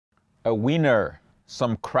a wiener,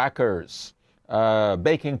 some crackers,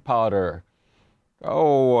 baking powder,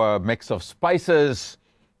 a mix of spices,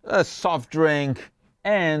 a soft drink,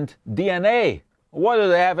 and DNA. What do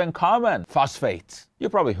they have in common? Phosphates. You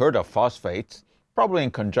probably heard of phosphates, probably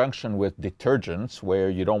in conjunction with detergents where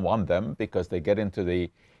you don't want them because they get into the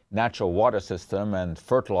natural water system and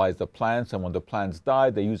fertilize the plants, and when the plants die,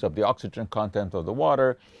 they use up the oxygen content of the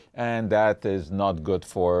water, and that is not good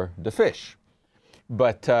for the fish.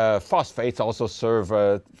 But phosphates also serve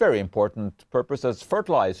a very important purpose as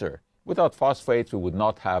fertilizer. Without phosphates, we would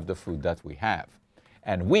not have the food that we have.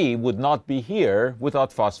 And we would not be here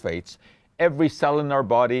without phosphates. Every cell in our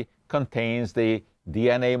body contains the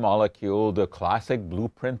DNA molecule, the classic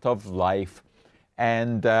blueprint of life.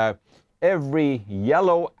 And every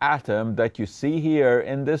yellow atom that you see here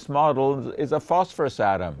in this model is a phosphorus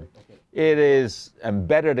atom. It is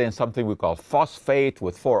embedded in something we call phosphate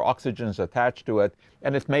with 4 oxygens attached to it,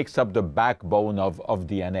 and it makes up the backbone of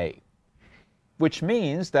DNA. Which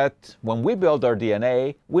means that when we build our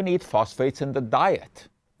DNA, we need phosphates in the diet.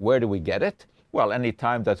 Where do we get it? Well, any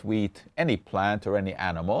time that we eat any plant or any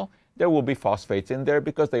animal, there will be phosphates in there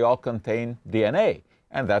because they all contain DNA.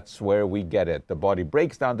 And that's where we get it. The body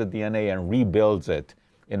breaks down the DNA and rebuilds it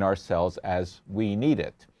in our cells as we need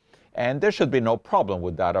it. And there should be no problem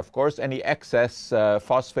with that, of course. Any excess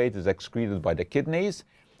phosphate is excreted by the kidneys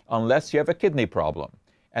unless you have a kidney problem.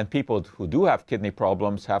 And people who do have kidney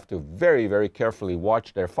problems have to very, very carefully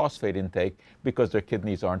watch their phosphate intake because their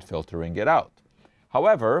kidneys aren't filtering it out.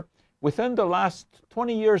 However, within the last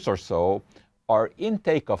 20 years or so, our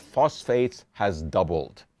intake of phosphates has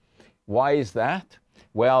doubled. Why is that?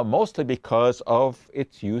 Well, mostly because of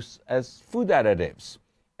its use as food additives.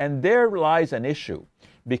 And there lies an issue,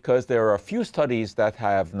 because there are a few studies that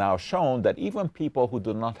have now shown that even people who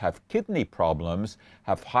do not have kidney problems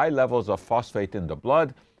have high levels of phosphate in the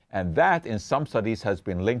blood, and that in some studies has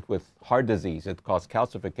been linked with heart disease. It causes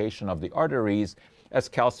calcification of the arteries as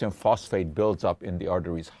calcium phosphate builds up in the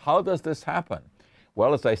arteries. How does this happen?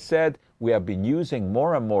 Well, as I said, we have been using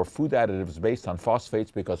more and more food additives based on phosphates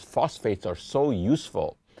because phosphates are so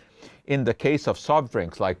useful. In the case of soft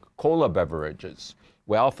drinks like cola beverages,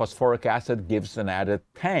 well, phosphoric acid gives an added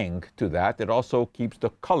tang to that. It also keeps the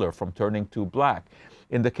color from turning too black.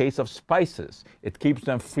 In the case of spices, it keeps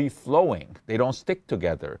them free-flowing. They don't stick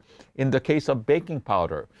together. In the case of baking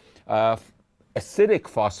powder, acidic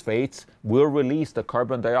phosphates will release the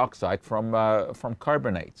carbon dioxide from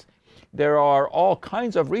carbonates. There are all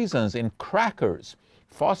kinds of reasons. In crackers,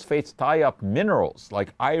 phosphates tie up minerals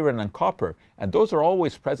like iron and copper, and those are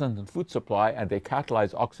always present in food supply, and they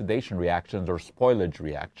catalyze oxidation reactions or spoilage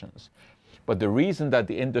reactions. But the reason that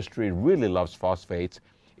the industry really loves phosphates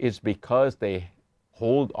is because they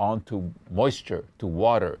hold on to moisture, to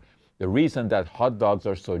water. The reason that hot dogs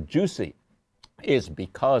are so juicy is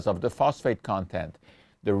because of the phosphate content.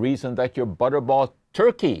 The reason that your butterball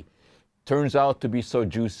turkey turns out to be so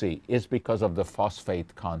juicy is because of the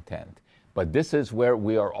phosphate content. But this is where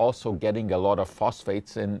we are also getting a lot of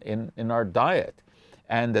phosphates in our diet.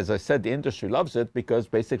 And as I said, the industry loves it because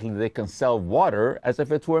basically they can sell water as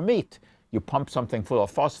if it were meat. You pump something full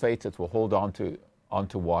of phosphates, it will hold onto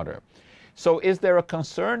water. So is there a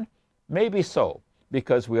concern? Maybe so,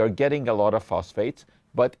 because we are getting a lot of phosphates.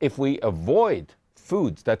 But if we avoid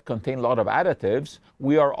foods that contain a lot of additives,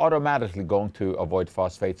 we are automatically going to avoid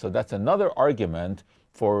phosphates. So that's another argument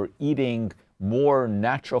for eating more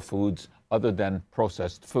natural foods other than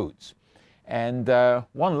processed foods. And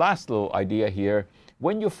one last little idea here.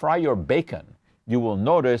 When you fry your bacon, you will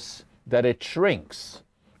notice that it shrinks.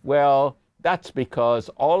 Well, that's because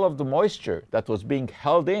all of the moisture that was being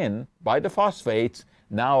held in by the phosphates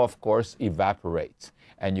now, of course, evaporates.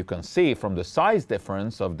 And you can see from the size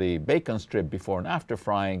difference of the bacon strip before and after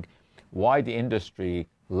frying why the industry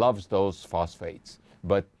loves those phosphates.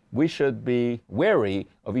 But we should be wary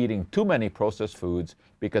of eating too many processed foods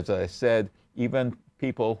because, as I said, even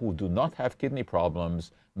people who do not have kidney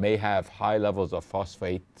problems may have high levels of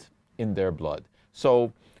phosphate in their blood.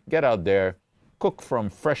 So get out there, cook from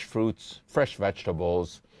fresh fruits, fresh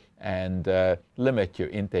vegetables, and limit your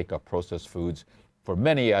intake of processed foods for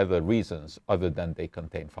many other reasons other than they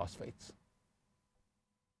contain phosphates.